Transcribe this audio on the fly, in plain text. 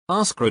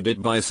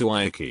AskReddit by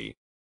Suaiki.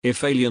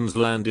 If aliens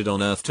landed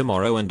on Earth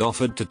tomorrow and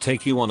offered to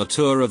take you on a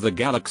tour of the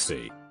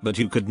galaxy, but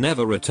you could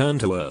never return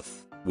to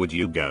Earth, would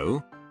you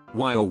go?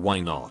 Why or why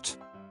not?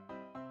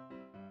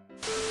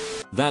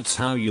 That's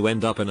how you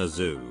end up in a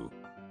zoo.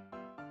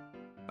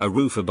 A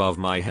roof above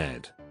my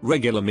head,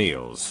 regular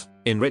meals,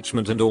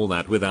 enrichment and all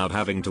that without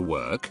having to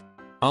work?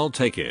 I'll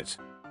take it.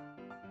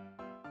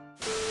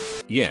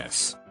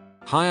 Yes.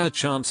 Higher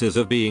chances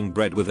of being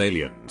bred with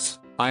aliens.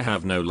 I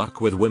have no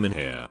luck with women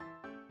here.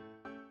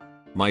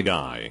 My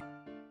guy.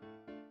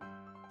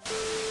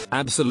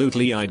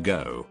 Absolutely I'd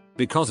go,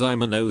 because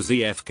I'm a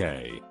nosy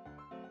FK.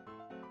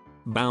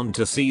 Bound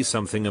to see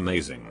something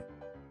amazing.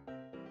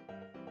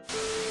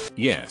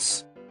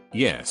 Yes.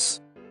 Yes.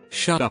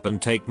 Shut up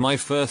and take my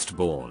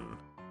firstborn.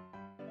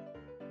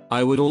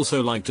 I would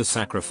also like to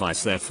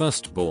sacrifice their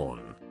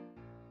firstborn.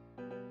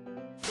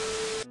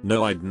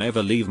 No, I'd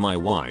never leave my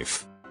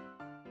wife.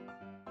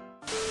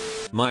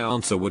 My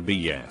answer would be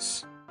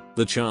yes.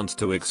 The chance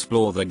to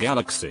explore the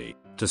galaxy,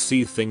 to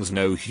see things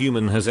no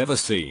human has ever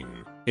seen,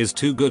 is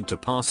too good to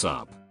pass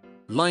up.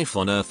 Life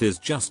on Earth is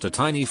just a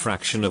tiny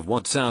fraction of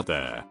what's out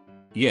there.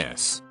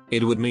 Yes,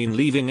 it would mean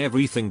leaving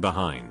everything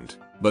behind,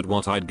 but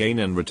what I'd gain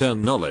in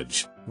return,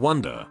 knowledge,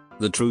 wonder,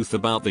 the truth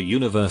about the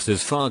universe,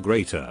 is far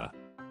greater.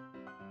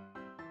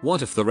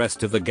 What if the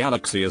rest of the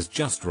galaxy is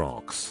just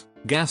rocks,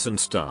 gas and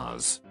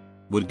stars?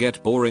 Would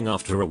get boring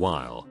after a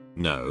while,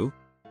 no?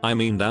 I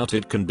mean, doubt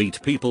it can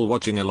beat people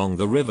watching along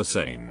the river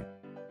Seine.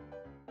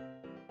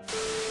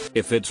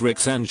 If it's Rick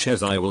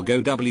Sanchez, I will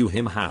go W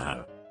him,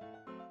 haha.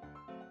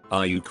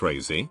 Are you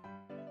crazy?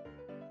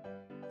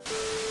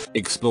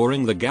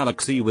 Exploring the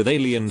galaxy with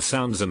aliens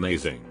sounds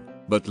amazing,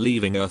 but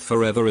leaving Earth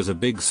forever is a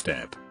big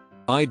step.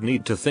 I'd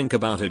need to think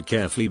about it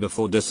carefully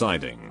before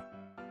deciding.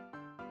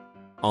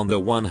 On the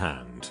one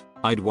hand,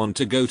 I'd want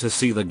to go to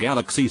see the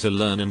galaxy to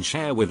learn and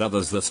share with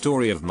others the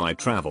story of my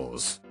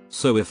travels,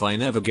 so if I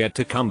never get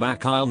to come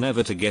back, I'll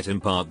never to get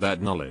impart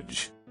that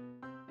knowledge.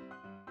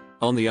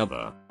 On the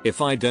other, if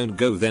I don't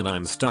go, then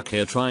I'm stuck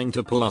here trying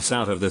to pull us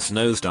out of this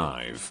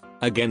nosedive,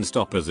 against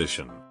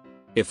opposition.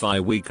 If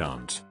we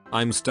can't,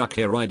 I'm stuck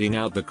here riding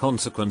out the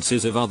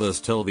consequences of others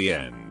till the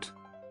end.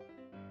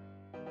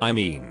 I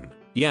mean,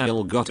 yeah,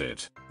 y'all got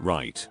it,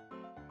 right?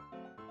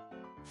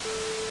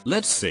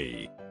 Let's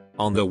see.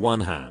 On the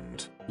one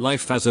hand,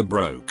 life as a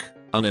broke,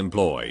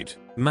 unemployed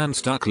man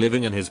stuck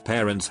living in his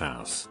parents'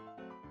 house.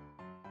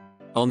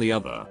 On the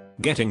other,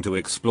 getting to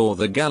explore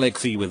the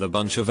galaxy with a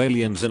bunch of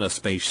aliens in a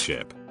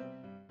spaceship.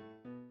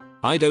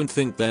 I don't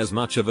think there's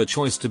much of a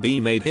choice to be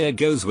made here.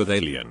 Goes with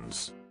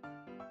aliens.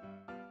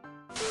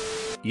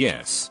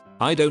 Yes,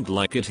 I don't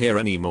like it here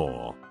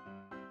anymore.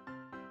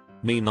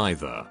 Me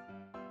neither.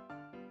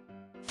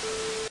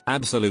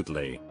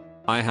 Absolutely.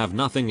 I have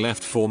nothing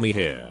left for me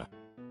here.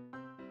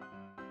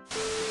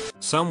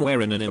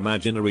 Somewhere in an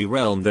imaginary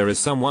realm there is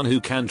someone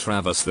who can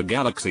traverse the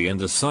galaxy and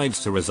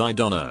decides to reside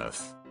on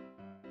Earth.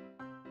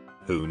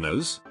 Who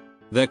knows?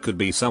 There could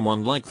be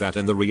someone like that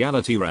in the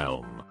reality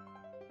realm.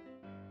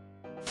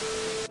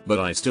 But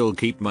I still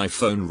keep my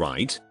phone,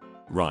 right?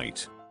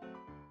 Right.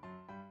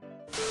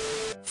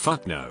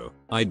 Fuck no,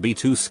 I'd be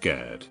too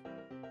scared.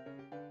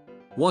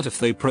 What if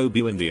they probe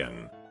you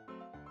Indian?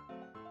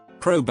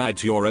 Probe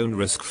at your own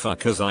risk,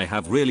 fuckers. I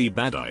have really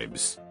bad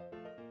vibes.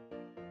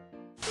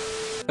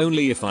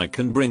 Only if I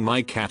can bring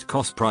my cat,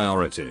 cost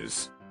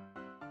priorities.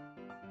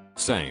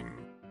 Same.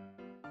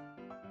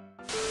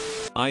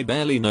 I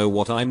barely know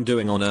what I'm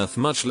doing on Earth,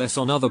 much less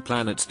on other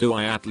planets. Do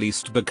I at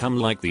least become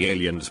like the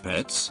aliens'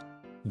 pets?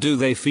 Do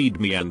they feed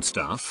me and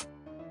stuff?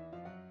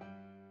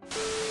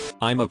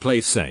 I'ma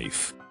play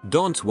safe.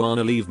 Don't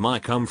wanna leave my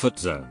comfort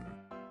zone.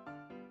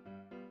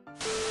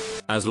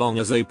 As long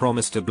as they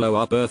promise to blow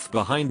up Earth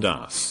behind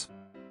us.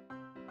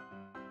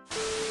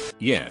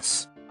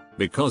 Yes.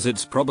 Because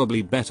it's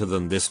probably better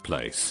than this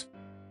place.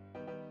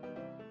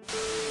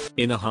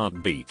 In a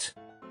heartbeat.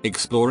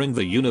 Exploring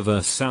the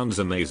universe sounds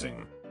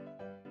amazing.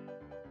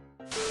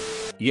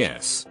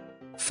 Yes.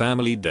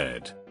 Family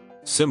dead.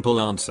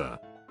 Simple answer.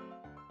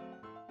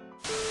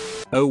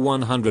 Oh,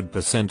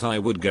 100% I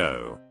would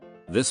go.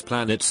 This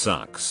planet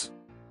sucks.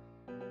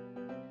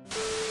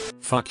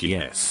 Fuck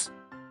yes.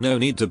 No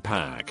need to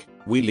pack,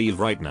 we leave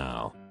right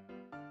now.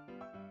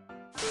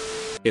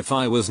 If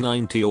I was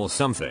 90 or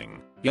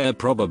something, yeah,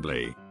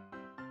 probably.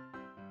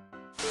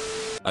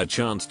 A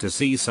chance to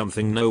see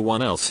something no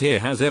one else here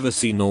has ever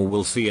seen or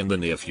will see in the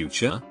near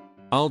future?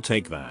 I'll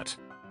take that.